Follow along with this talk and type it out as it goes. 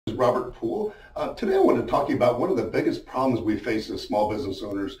Robert Poole. Today I want to talk to you about one of the biggest problems we face as small business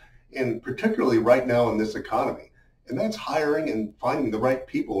owners, and particularly right now in this economy, and that's hiring and finding the right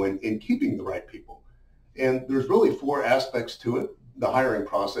people and keeping the right people. And there's really four aspects to it, the hiring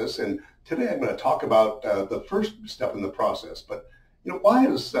process, and today I'm going to talk about the first step in the process. But why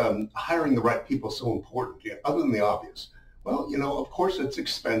is hiring the right people so important, other than the obvious? Well, of course it's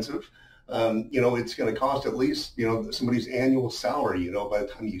expensive. It's going to cost at least, somebody's annual salary, by the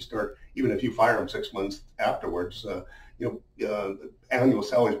time you start, even if you fire them 6 months afterwards, annual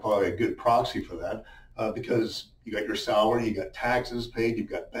salary is probably a good proxy for that, because you got your salary, you got taxes paid, you've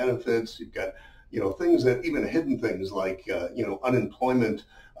got benefits, you've got, things that even hidden things like, unemployment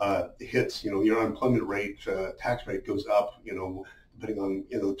hits, your unemployment rate, tax rate goes up, depending on,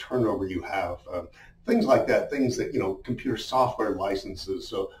 the turnover you have. Things like that, things that, computer software licenses.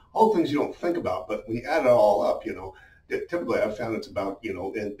 So all things you don't think about, but when you add it all up, typically I've found it's about,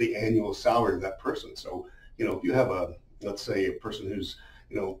 the annual salary of that person. So, if you have let's say a person who's,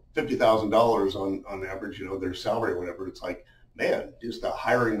 $50,000 on average, their salary or whatever, it's like, man, just a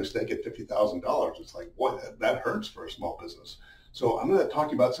hiring mistake at $50,000. It's like, boy, that hurts for a small business. So I'm going to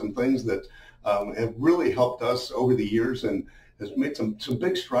talk about some things that have really helped us over the years and has made some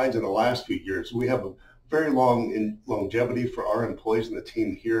big strides in the last few years. We have a very long longevity for our employees and the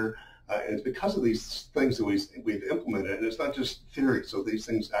team here, and it's because of these things that we've implemented, and it's not just theory, so these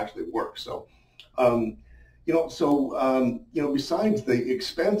things actually work. So, besides the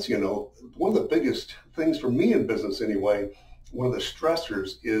expense, one of the biggest things for me in business anyway, one of the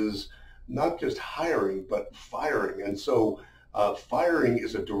stressors is not just hiring, but firing. And so firing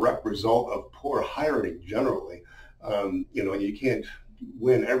is a direct result of poor hiring generally. You can't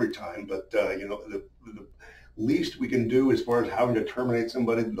win every time, but the least we can do as far as having to terminate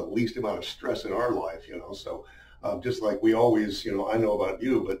somebody, the least amount of stress in our life, so just like we always, I know about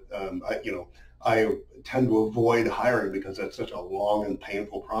you, but I tend to avoid hiring because that's such a long and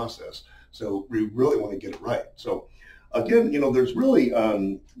painful process. So we really want to get it right. So again, there's really,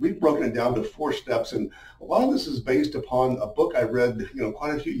 we've broken it down to 4 steps, and a lot of this is based upon a book I read,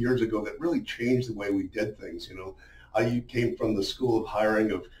 quite a few years ago that really changed the way we did things. I came from the school of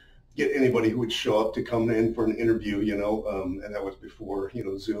hiring of get anybody who would show up to come in for an interview, and that was before,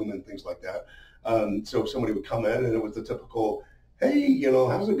 Zoom and things like that. So somebody would come in and it was the typical, hey,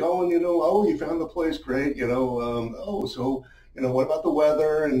 how's it going? Oh, you found the place, great, oh, so, what about the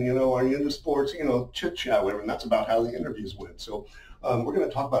weather? And, are you into sports? Chit chat, whatever. And that's about how the interviews went. So we're going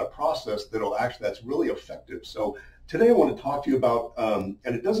to talk about a process that's really effective. So today I want to talk to you about, and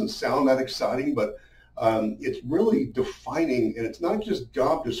it doesn't sound that exciting, but it's really defining, and it's not just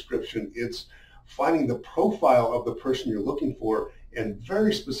job description, it's finding the profile of the person you're looking for and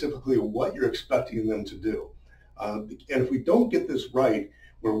very specifically what you're expecting them to do. And if we don't get this right,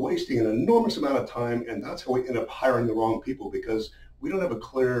 we're wasting an enormous amount of time, and that's how we end up hiring the wrong people, because we don't have a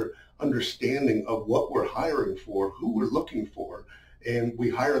clear understanding of what we're hiring for, who we're looking for, and we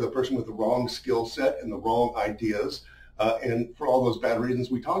hire the person with the wrong skill set and the wrong ideas, and for all those bad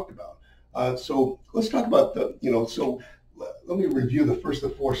reasons we talked about. So let's talk about so let me review the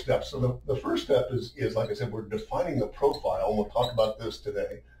 4 steps. So the first step is, like I said, we're defining the profile, and we'll talk about this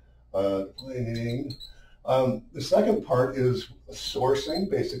today. Defining. The second part is sourcing,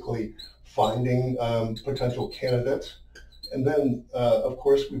 basically finding potential candidates. And then, of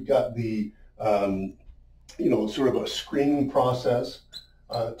course, we've got the, sort of a screening process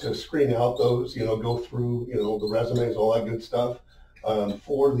to screen out those, go through, the resumes, all that good stuff.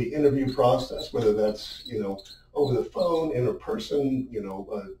 For the interview process, whether that's, over the phone, in a person,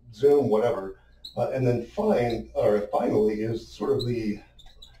 Zoom, whatever. And then finally is sort of the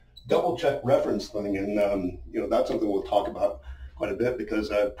double check reference thing. And, that's something we'll talk about quite a bit,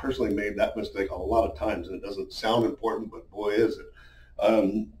 because I've personally made that mistake a lot of times, and it doesn't sound important, but boy, is it.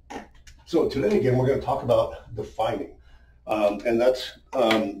 So today, again, we're going to talk about defining. And that's,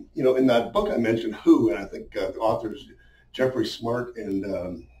 in that book I mentioned, Who, and I think the author's Jeffrey Smart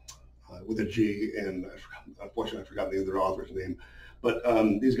and with a G, and unfortunately I forgot the other author's name, but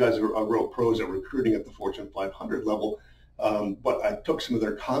these guys are real pros at recruiting at the Fortune 500 level. But I took some of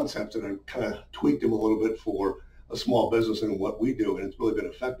their concepts and I kind of tweaked them a little bit for a small business and what we do, and it's really been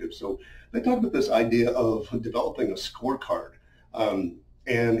effective. So they talk about this idea of developing a scorecard, and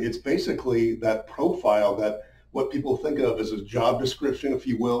it's basically that profile, that what people think of as a job description, if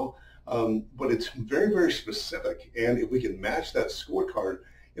you will. But it's very, very specific, and if we can match that scorecard,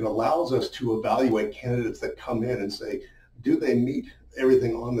 it allows us to evaluate candidates that come in and say, do they meet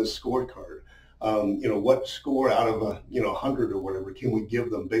everything on this scorecard? What score out of 100 or whatever can we give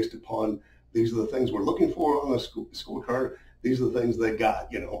them based upon these are the things we're looking for on the scorecard. these are the things they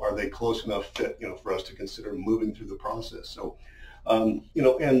got, are they close enough fit, for us to consider moving through the process. So, and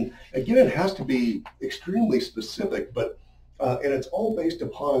again, it has to be extremely specific, but, and it's all based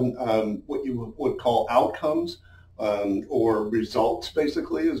upon what you would call outcomes or results,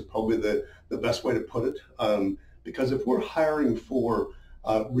 basically, is probably the best way to put it. Because if we're hiring for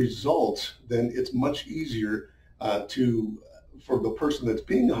results, then it's much easier for the person that's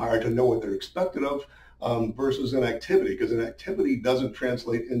being hired to know what they're expected of versus an activity, because an activity doesn't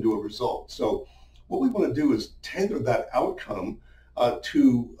translate into a result. So what we want to do is tailor that outcome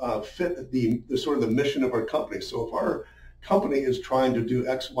to fit the sort of the mission of our company. So if our company is trying to do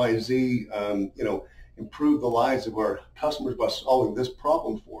X, Y, Z, improve the lives of our customers by solving this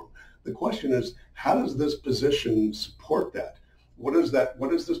problem for them, the question is, how does this position support that? What is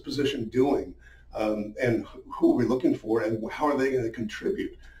this position doing? And who are we looking for, and how are they going to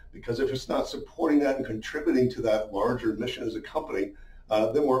contribute? Because if it's not supporting that and contributing to that larger mission as a company,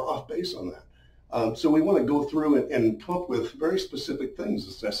 then we're off base on that. So we want to go through and come up with very specific things,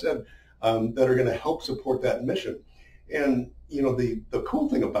 as I said, that are going to help support that mission. And the cool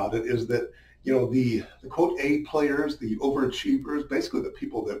thing about it is that the quote A players, the overachievers, basically the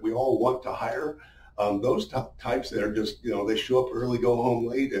people that we all want to hire, those types that are just they show up early, go home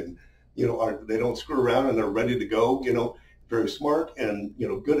late, and they don't screw around, and they're ready to go. Very smart and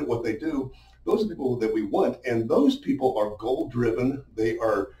good at what they do. Those are the people that we want, and those people are goal driven. They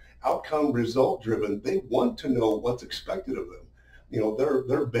are outcome result driven. They want to know what's expected of them.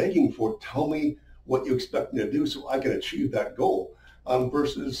 They're begging for, tell me what you expect me to do so I can achieve that goal.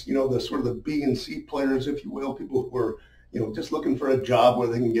 Versus the sort of the B and C players, if you will, people who are just looking for a job where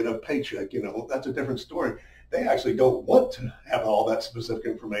they can get a paycheck. That's a different story. They actually don't want to have all that specific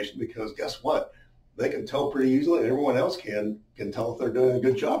information, because guess what? They can tell pretty easily, and everyone else can tell if they're doing a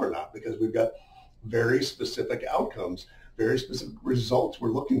good job or not, because we've got very specific outcomes, very specific results we're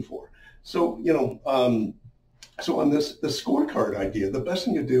looking for. So, so on the scorecard idea, the best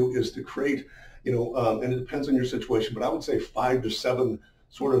thing to do is to create, and it depends on your situation, but I would say 5 to 7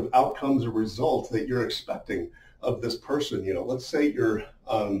 sort of outcomes or results that you're expecting of this person. Let's say you're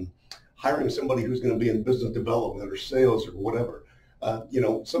hiring somebody who's going to be in business development or sales or whatever.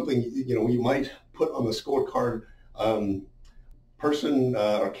 Something, you might put on the scorecard, person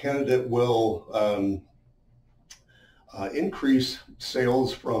or candidate will increase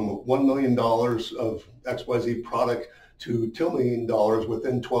sales from $1 million of XYZ product to $2 million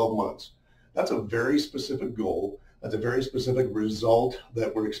within 12 months. That's a very specific goal. That's a very specific result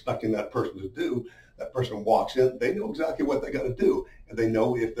that we're expecting that person to do. That person walks in, they know exactly what they got to do, and they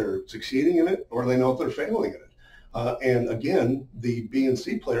know if they're succeeding in it or they know if they're failing in it. And again, the B and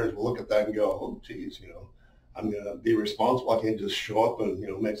C players will look at that and go, oh, geez, I'm going to be responsible. I can't just show up and,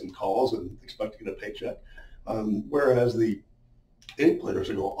 make some calls and expect to get a paycheck. Whereas the A players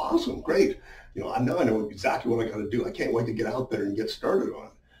will go, awesome, great. Now I know exactly what I got to do. I can't wait to get out there and get started on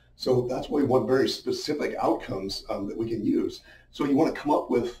it. So that's why we want very specific outcomes that we can use. So you want to come up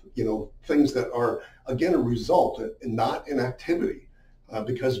with, things that are, again, a result and not an activity,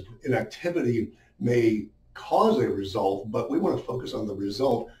 because an activity may cause a result, but we want to focus on the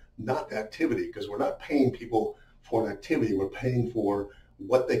result, not the activity, because we're not paying people for an activity. We're paying for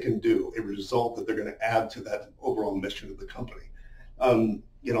what they can do, a result that they're going to add to that overall mission of the company.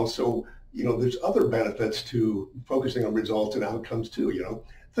 There's other benefits to focusing on results and outcomes too.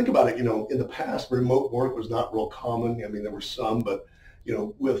 Think about it, in the past, remote work was not real common. I mean, there were some, but,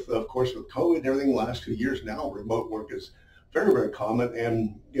 of course, with COVID and everything, the last 2 years now, remote work is very, very common.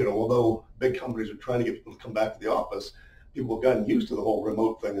 And, although big companies are trying to get people to come back to the office, people have gotten used to the whole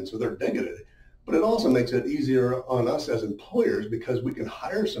remote thing, and so they're digging it. But it also makes it easier on us as employers, because we can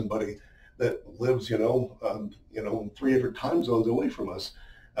hire somebody that lives, in 3 different time zones away from us,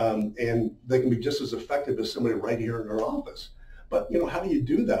 and they can be just as effective as somebody right here in our office. But, how do you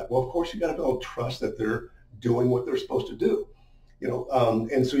do that? Well, of course, you got to be able to trust that they're doing what they're supposed to do.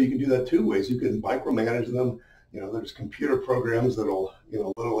 And so you can do that 2 ways. You can micromanage them. There's computer programs that'll,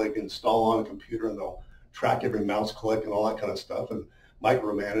 literally install on a computer, and they'll track every mouse click and all that kind of stuff, and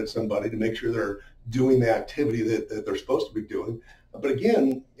micromanage somebody to make sure they're doing the activity that they're supposed to be doing. But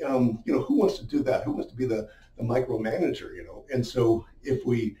again, who wants to do that? Who wants to be the micromanager? And so if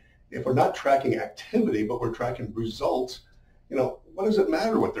we're not tracking activity, but we're tracking results, what does it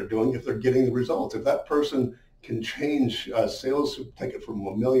matter what they're doing if they're getting the results? If that person can change sales, take it from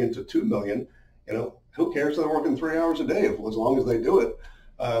 1 million to 2 million, who cares if they're working 3 hours a day, as long as they do it.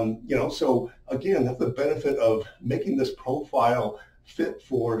 So again, that's the benefit of making this profile fit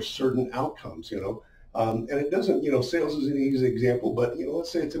for certain outcomes, and it doesn't, sales is an easy example, but, let's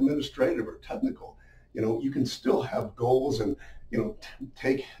say it's administrative or technical. you can still have goals and,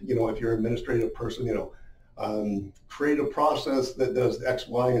 take, if you're an administrative person, create a process that does X,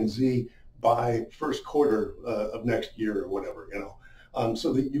 Y, and Z by first quarter of next year or whatever,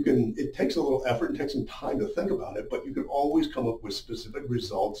 so that it takes a little effort and takes some time to think about it, but you can always come up with specific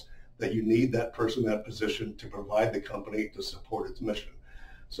results that you need that person, that position to provide the company to support its mission.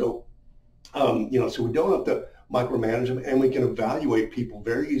 So, so we don't have to micromanage them, and we can evaluate people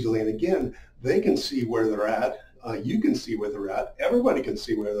very easily. And again, they can see where they're at. You can see where they're at. Everybody can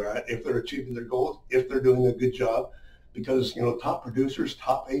see where they're at if they're achieving their goals, if they're doing a good job, because, top producers,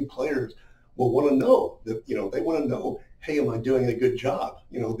 top A players will want to know that, they want to know, hey, am I doing a good job?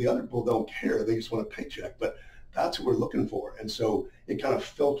 The other people don't care. They just want a paycheck, but that's what we're looking for. And so it kind of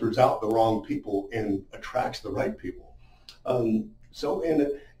filters out the wrong people and attracts the right people. And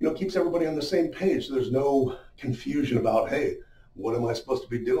it keeps everybody on the same page. So there's no confusion about, hey, what am I supposed to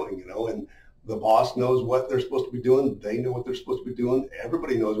be doing? And the boss knows what they're supposed to be doing. They know what they're supposed to be doing.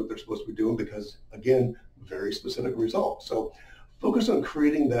 Everybody knows what they're supposed to be doing because, again, very specific results. So focus on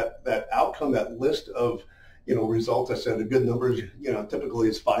creating that outcome, that list of, results. I said a good numbers, typically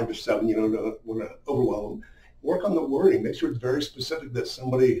is 5 to 7, don't want to overwhelm them. Work on the wording. Make sure it's very specific that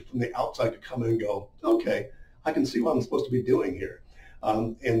somebody from the outside could come in and go, okay, I can see what I'm supposed to be doing here.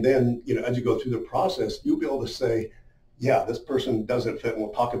 And then, as you go through the process, you'll be able to say, yeah, this person doesn't fit. And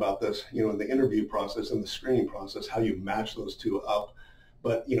we'll talk about this, in the interview process and the screening process, how you match those two up.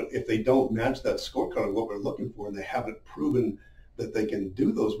 But, if they don't match that scorecard of what we're looking for and they haven't proven that they can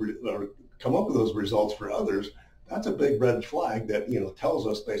do those or come up with those results for others, that's a big red flag that, tells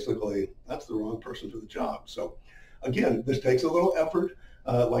us basically that's the wrong person for the job. So again, this takes a little effort,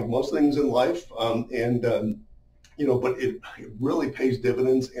 like most things in life. But it really pays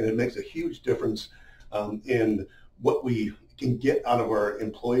dividends, and it makes a huge difference in what we can get out of our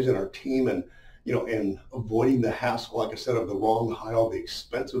employees and our team, and and avoiding the hassle, like I said, of the wrong hire, the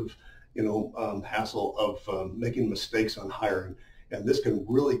expensive hassle of making mistakes on hiring. And this can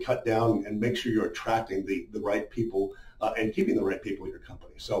really cut down and make sure you're attracting the right people and keeping the right people in your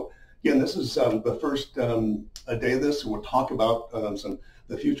company. So again, this is the first day of this, and we'll talk about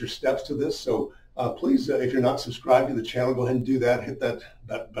the future steps to this. So please, if you're not subscribed to the channel, go ahead and do that. Hit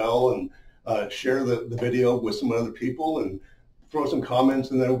that bell and share the video with some other people, and throw some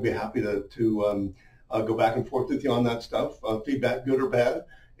comments, and then we'll be happy to go back and forth with you on that stuff, feedback, good or bad.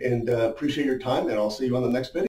 And appreciate your time, and I'll see you on the next video.